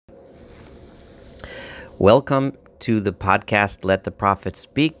Welcome to the podcast, Let the Prophet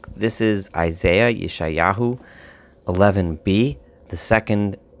Speak. This is Isaiah Yeshayahu 11b, the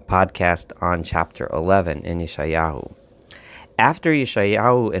second podcast on chapter 11 in Yeshayahu. After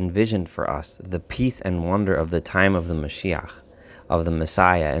Yeshayahu envisioned for us the peace and wonder of the time of the Mashiach, of the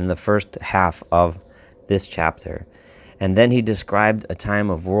Messiah, in the first half of this chapter, and then he described a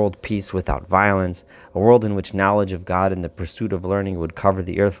time of world peace without violence, a world in which knowledge of God and the pursuit of learning would cover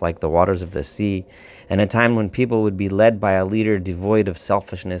the earth like the waters of the sea, and a time when people would be led by a leader devoid of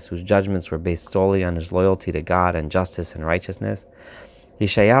selfishness, whose judgments were based solely on his loyalty to God and justice and righteousness.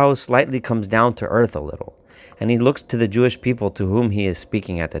 Yeshayahu slightly comes down to earth a little, and he looks to the Jewish people to whom he is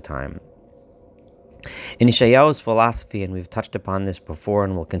speaking at the time. In Yeshayahu's philosophy, and we've touched upon this before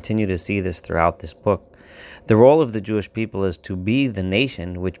and will continue to see this throughout this book, the role of the Jewish people is to be the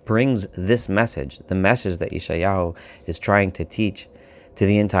nation which brings this message, the message that Yeshayahu is trying to teach to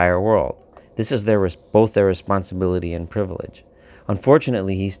the entire world. This is both their responsibility and privilege.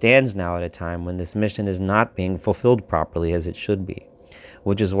 Unfortunately, he stands now at a time when this mission is not being fulfilled properly as it should be,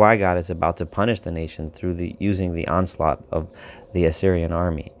 which is why God is about to punish the nation through using the onslaught of the Assyrian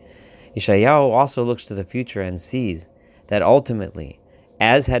army. Yeshayahu also looks to the future and sees that ultimately,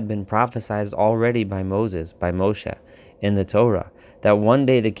 as had been prophesied already by Moshe in the Torah, that one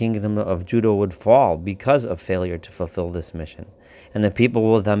day the kingdom of Judah would fall because of failure to fulfill this mission, and the people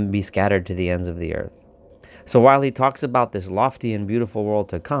will then be scattered to the ends of the earth. So while he talks about this lofty and beautiful world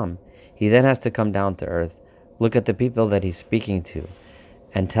to come, he then has to come down to earth, look at the people that he's speaking to,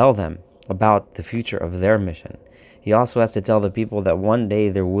 and tell them about the future of their mission. He also has to tell the people that one day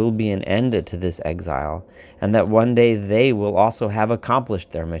there will be an end to this exile, and that one day they will also have accomplished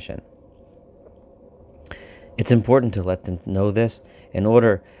their mission. It's important to let them know this in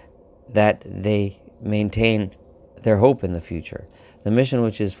order that they maintain their hope in the future. The mission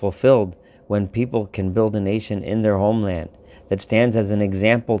which is fulfilled when people can build a nation in their homeland that stands as an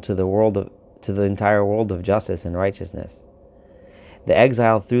example to the entire world of justice and righteousness. The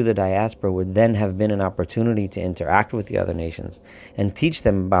exile through the diaspora would then have been an opportunity to interact with the other nations and teach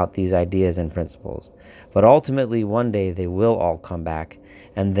them about these ideas and principles. But ultimately, one day they will all come back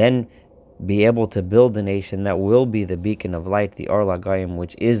and then be able to build a nation that will be the beacon of light, the Or LaGoyim,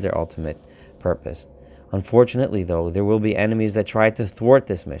 which is their ultimate purpose. Unfortunately, though, there will be enemies that try to thwart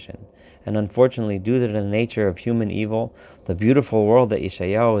this mission. And unfortunately, due to the nature of human evil, the beautiful world that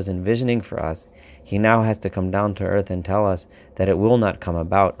Yeshayahu is envisioning for us, he now has to come down to earth and tell us that it will not come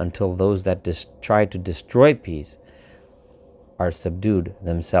about until those that try to destroy peace are subdued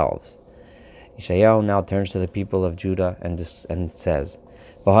themselves. Yeshayahu now turns to the people of Judah and says,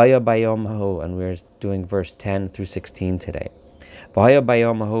 V'haya bayom hahu, and we're doing verse 10 through 16 today. V'haya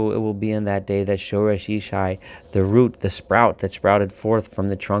bayom hahu, it will be in that day that Shoresh Yishai, the root, the sprout that sprouted forth from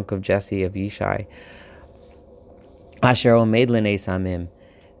the trunk of Jesse of Yishai, Asher omed l'nei samim,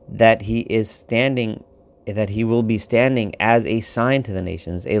 that he will be standing as a sign to the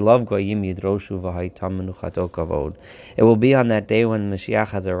nations. Elav goyim yidroshu v'haytam menuchato kavod. It will be on that day when Mashiach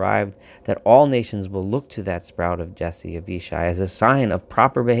has arrived that all nations will look to that sprout of Jesse of Yishai as a sign of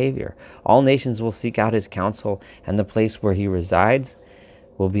proper behavior. All nations will seek out his counsel, and the place where he resides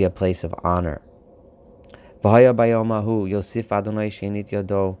will be a place of honor. V'haya bayomahu yosif Adonai shenit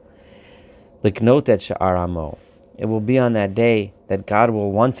yado liknot et she'ar amo. It will be on that day that God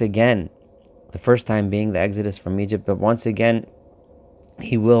will once again, the first time being the exodus from Egypt, but once again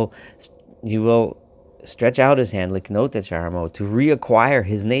he will stretch out his hand, liknot et she'ar amo, to reacquire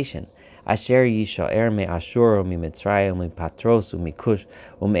his nation. Asher yisha'er me Ashur mi Mitzrayim mi Patros mi Kush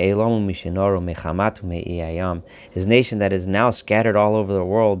mi Elam mi Shinar mi Chamat mi Iyayam. His nation that is now scattered all over the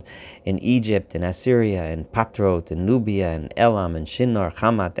world, in Egypt and Assyria and Patrot and Nubia and Elam and Shinar,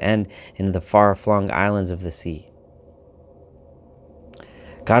 Chamat, and in the far-flung islands of the sea.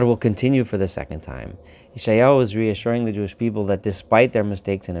 God will continue for the second time. Yeshayahu is reassuring the Jewish people that despite their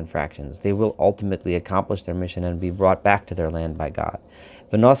mistakes and infractions, they will ultimately accomplish their mission and be brought back to their land by God.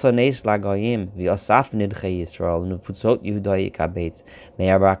 The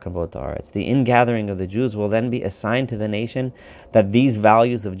ingathering of the Jews will then be a sign to the nation that these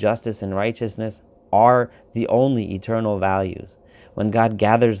values of justice and righteousness are the only eternal values. When God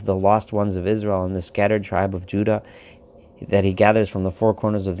gathers the lost ones of Israel and the scattered tribe of Judah, that he gathers from the four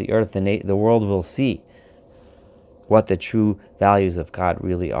corners of the earth, the world will see what the true values of God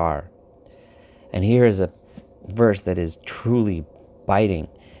really are. And here is a verse that is truly biting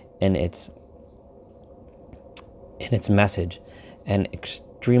in its message and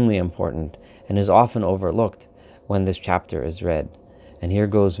extremely important and is often overlooked when this chapter is read. And here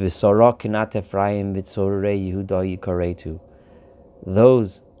goes, V'sorok kinat Ephraim v'tzorei Yehuda yikaretu.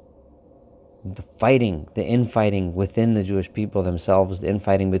 Those the infighting within the Jewish people themselves, the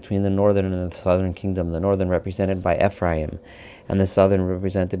infighting between the northern and the southern kingdom, the northern represented by Ephraim and the southern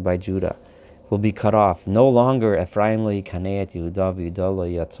represented by Judah, will be cut off. No longer Ephraim lo yikaneh et Yehuda v'Yehuda lo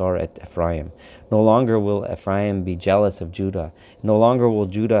yatzor et Ephraim. No longer will Ephraim be jealous of Judah. No longer will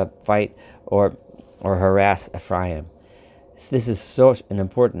Judah fight or harass Ephraim. This is such an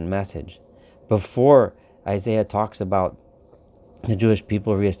important message. Before Isaiah talks about the Jewish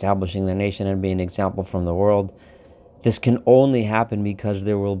people reestablishing their nation and being an example from the world, this can only happen because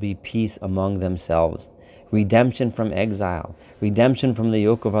there will be peace among themselves. Redemption from exile, redemption from the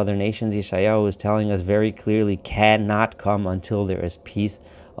yoke of other nations, Yeshayahu is telling us very clearly, cannot come until there is peace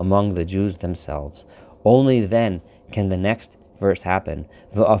among the Jews themselves. Only then can the next verse happen.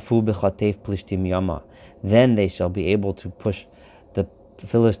 V'afu b'chatef plishtim yama. Then they shall be able to push the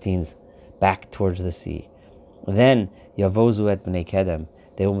Philistines back towards the sea. Then Yavozu et b'nei Kedem.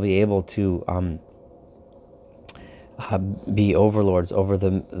 They will be able to be overlords over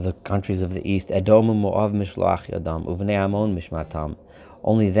the countries of the east. Edom u'Moav mishloach yadam uvnei Ammon mishmatam.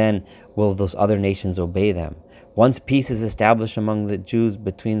 Only then will those other nations obey them. Once peace is established among the Jews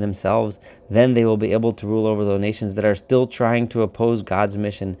between themselves, then they will be able to rule over those nations that are still trying to oppose God's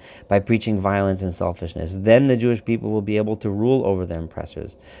mission by preaching violence and selfishness. Then the Jewish people will be able to rule over their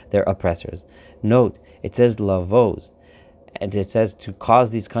oppressors. Note, it says lavos, and it says to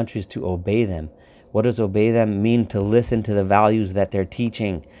cause these countries to obey them. What does obey them mean? To listen to the values that they're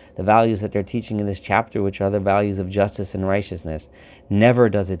teaching. The values that they're teaching in this chapter, which are the values of justice and righteousness. Never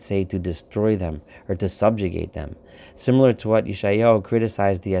does it say to destroy them or to subjugate them. Similar to what Yeshayahu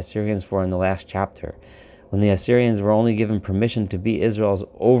criticized the Assyrians for in the last chapter, when the Assyrians were only given permission to be Israel's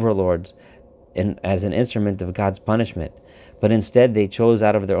overlords as an instrument of God's punishment, but instead they chose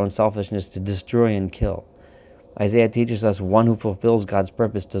out of their own selfishness to destroy and kill. Isaiah teaches us one who fulfills God's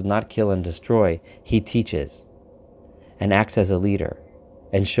purpose does not kill and destroy. He teaches and acts as a leader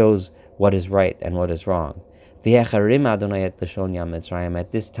and shows what is right and what is wrong. At this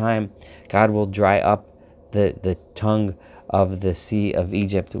time, God will dry up the tongue of the Sea of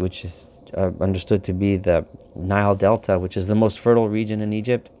Egypt, which is understood to be the Nile Delta, which is the most fertile region in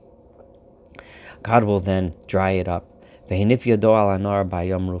Egypt. God will then dry it up. He will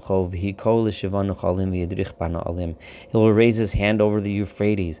raise his hand over the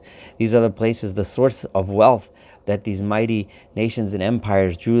Euphrates. These are the places, the source of wealth that these mighty nations and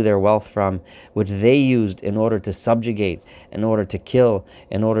empires drew their wealth from, which they used in order to subjugate, in order to kill,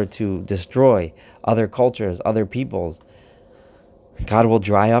 in order to destroy other cultures, other peoples. God will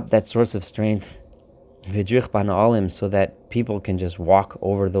dry up that source of strength, so that people can just walk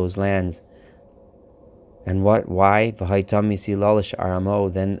over those lands. And why?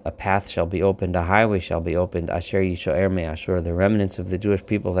 Then a path shall be opened, a highway shall be opened, Asher Yishoer me Ashur, the remnants of the Jewish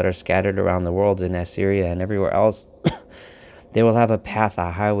people that are scattered around the world in Assyria and everywhere else, they will have a path,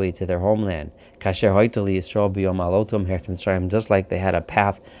 a highway to their homeland. Just like they had a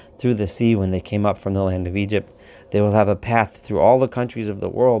path through the sea when they came up from the land of Egypt, they will have a path through all the countries of the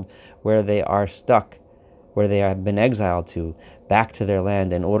world where they are stuck, where they have been exiled to, back to their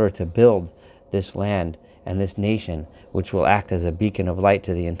land in order to build this land and this nation, which will act as a beacon of light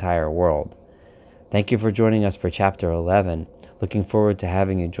to the entire world. Thank you for joining us for chapter 11. Looking forward to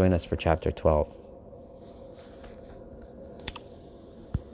having you join us for chapter 12.